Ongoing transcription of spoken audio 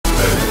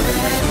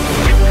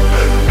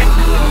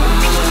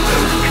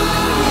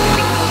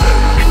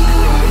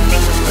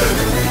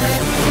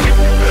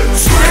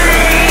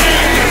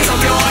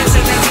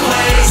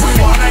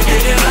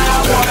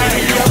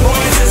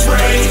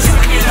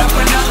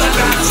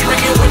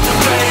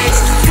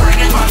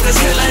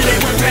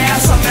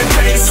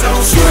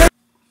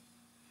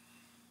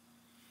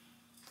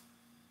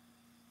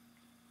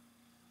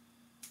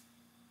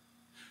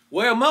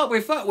Well,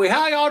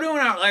 how y'all doing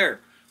out there?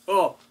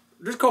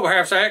 This is CPL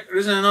Half-Sack.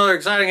 This is another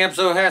exciting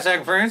episode of Half-Sack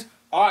and Friends.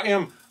 I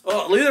am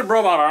leader of the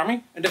Robot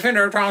Army and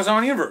defender of Thomas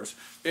on the Universe.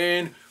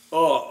 And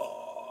on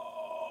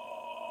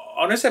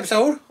this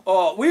episode,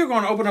 we are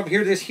going to open up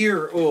here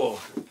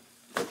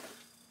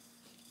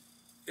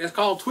it's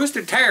called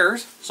Twisted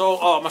Terrors.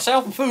 So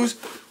myself and Foose,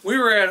 we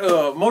were at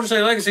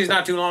Motorcycle Legacies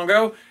not too long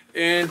ago,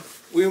 and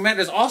we met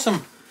this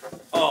awesome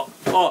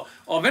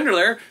vendor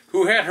there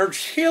who had her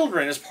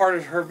children as part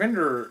of her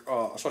vendor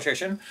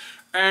association,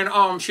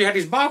 and she had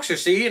these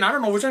boxes, see, and I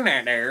don't know what's in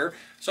that there.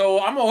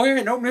 So I'm gonna go ahead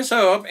and open this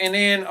up, and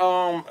then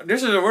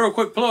this is a real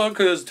quick plug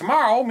because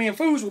tomorrow me and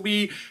Foose will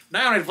be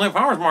down at the Flint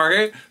Farmers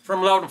Market from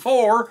 11 to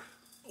 4.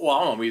 Well,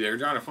 I'm gonna be there.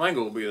 Johnny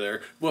Flamingo will be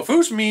there. Well,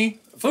 Foose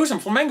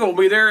and Flamingo will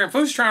be there, and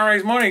Foose is trying to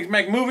raise money to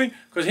make a movie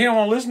because he don't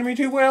want to listen to me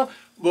too well.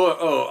 But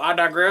I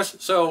digress.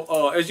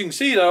 So as you can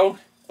see though,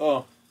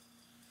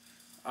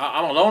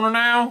 I'm a loner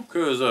now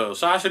because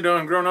Sasha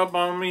done grown up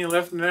on me and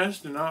left the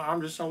nest, and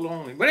I'm just so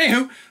lonely. But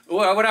anywho,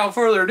 without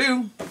further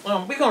ado,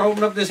 we're gonna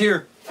open up this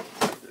here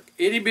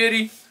Itty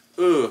Bitty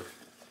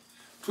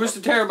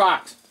Twisted Terror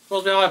box.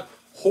 Supposed to have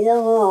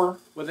horror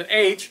with an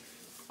H.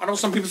 I know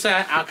some people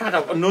say I kind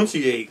of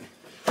enunciate.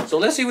 So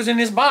let's see what's in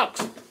this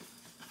box.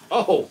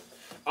 Oh,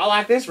 I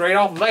like this right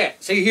off the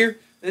bat. See here,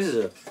 this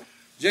is a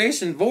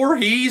Jason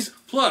Voorhees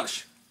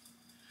plush.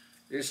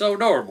 It's so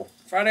adorable.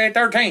 Friday the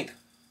 13th.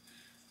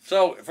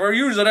 So, for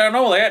you that don't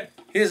know that,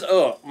 his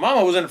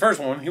mama was in the first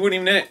one. He wasn't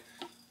even in it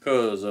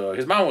because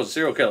his mama was a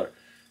serial killer.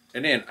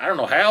 And then, I don't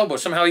know how, but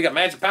somehow he got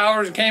magic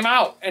powers and came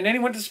out. And then he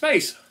went to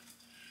space.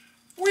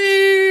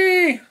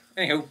 Whee!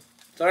 Anywho,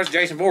 so that's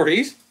Jason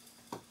Voorhees.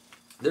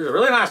 There's a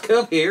really nice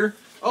cup here.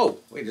 Oh,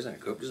 wait, this ain't a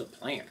cup. This is a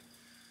plant.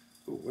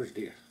 Oh, where's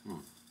this?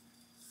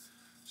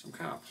 Some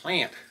kind of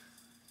plant.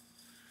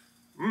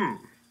 I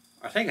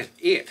think it's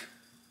it.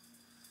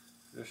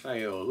 Just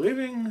say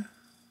living...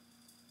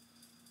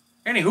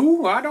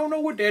 Anywho, I don't know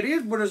what that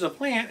is, but it's a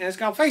plant and it's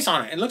got a face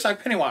on it. It looks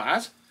like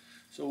Pennywise.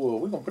 So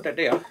we're going to put that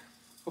there.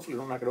 Hopefully we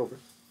don't knock it over.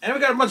 And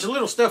we got a bunch of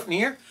little stuff in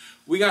here.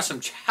 We got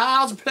some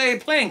Child's Play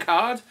playing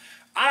cards.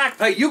 I like to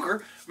play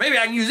euchre. Maybe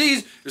I can use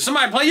these if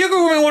somebody play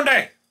euchre with me one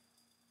day.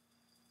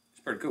 It's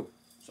pretty cool.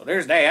 So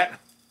there's that.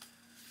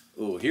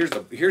 Oh, here's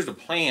the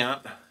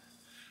plant.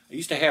 I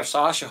used to have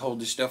Sasha hold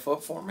this stuff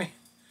up for me.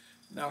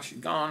 Now she's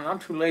gone and I'm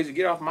too lazy to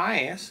get off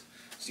my ass.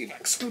 See if I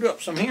can scoot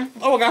up some here.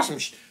 Oh, I got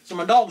some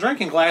adult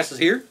drinking glasses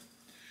here.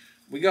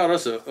 We got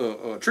us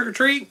a trick or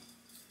treat.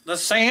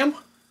 That's Sam.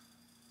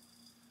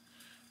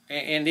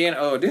 And then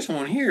this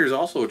one here is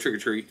also a trick or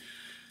treat.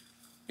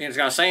 And it's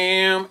got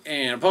Sam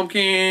and a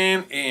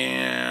pumpkin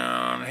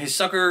and his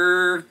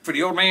sucker for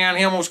the old man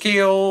he almost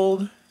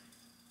killed.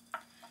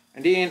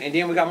 And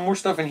then we got more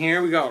stuff in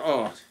here. We got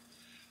oh,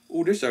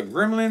 this is a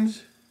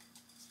Gremlins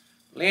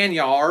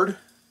lanyard.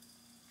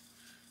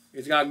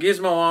 It's got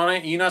Gizmo on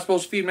it. You're not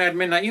supposed to feed them at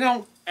midnight. You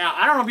know,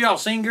 I don't know if y'all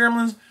seen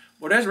Gremlins,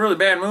 but that's a really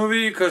bad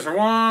movie because for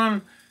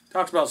one, it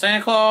talks about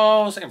Santa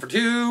Claus, and for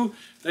two,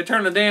 they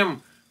turn the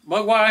damn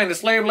Mugwai into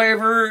slave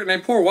labor, and they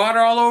pour water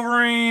all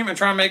over him and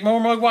try to make more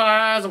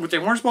Mugwais, which they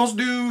weren't supposed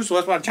to do. So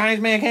that's why the Chinese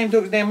man came and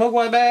took his damn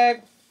Mugwai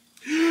back.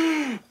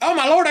 Oh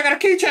my lord, I got a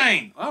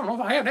keychain. I don't know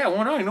if I have that one.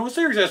 I don't even know what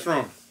series that's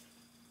from.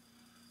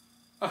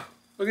 Oh,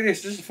 look at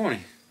this. This is funny.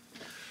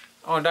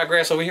 I want to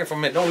digress over here for a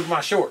minute. Don't look at my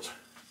shorts.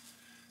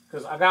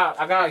 Cause I got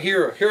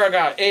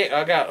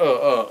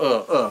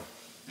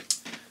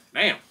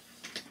damn.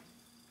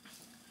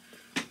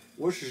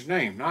 What's his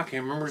name? No, I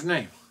can't remember his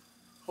name.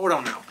 Hold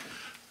on now.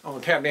 I'm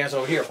gonna tap dance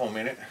over here for a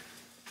minute.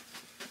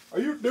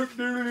 Are you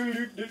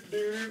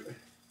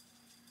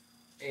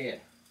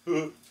Ed?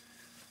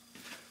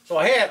 So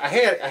I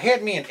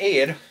had me and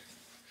Ed.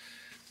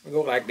 We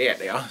go like that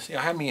there. See,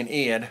 I had me and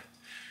Ed.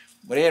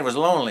 But Ed was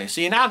lonely.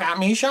 See, now I got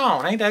me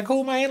Sean. Ain't that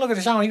cool, man? Look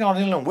at Sean. He got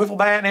his little wiffle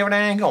bat and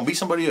everything. He gonna beat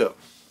somebody up.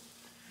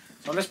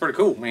 So that's pretty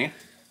cool, man.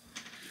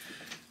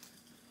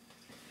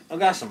 I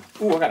got some.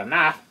 Ooh, I got a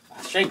knife.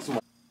 I shake some.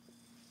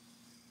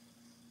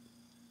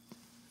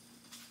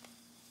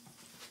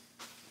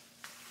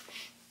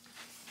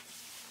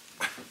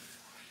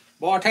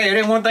 Boy, I tell you,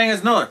 that one thing is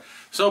another.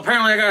 So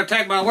apparently I got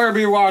attacked by a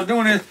werebeaver while I was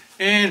doing this,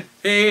 and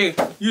he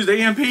used the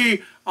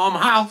EMP on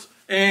my house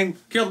and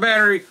killed the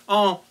battery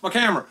on my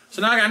camera.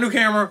 So now I got a new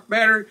camera,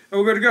 battery, and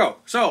we're good to go.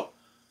 So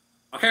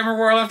I can't remember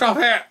where I left off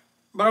at,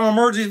 but I'm gonna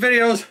merge these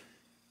videos.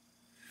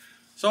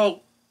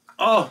 So,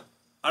 I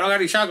don't got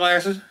any shot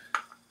glasses.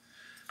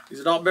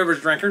 These adult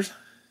beverage drinkers.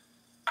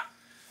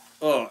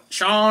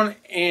 Sean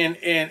and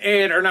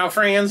Ed are now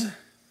friends.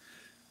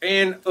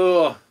 And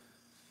if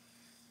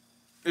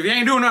you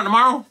ain't doing nothing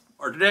tomorrow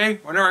or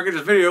today, whenever I get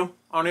this video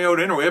on the old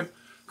interweb,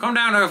 come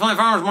down to the Flint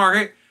Farmers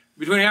Market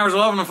between the hours of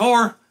 11 and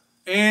 4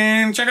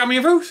 and check out me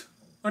and Foose.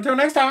 Until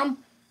next time,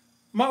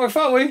 Mutt with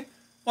Foley,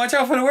 watch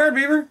out for the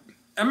werebeaver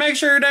and make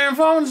sure your damn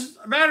phone's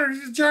battery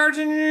is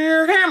charging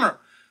your camera.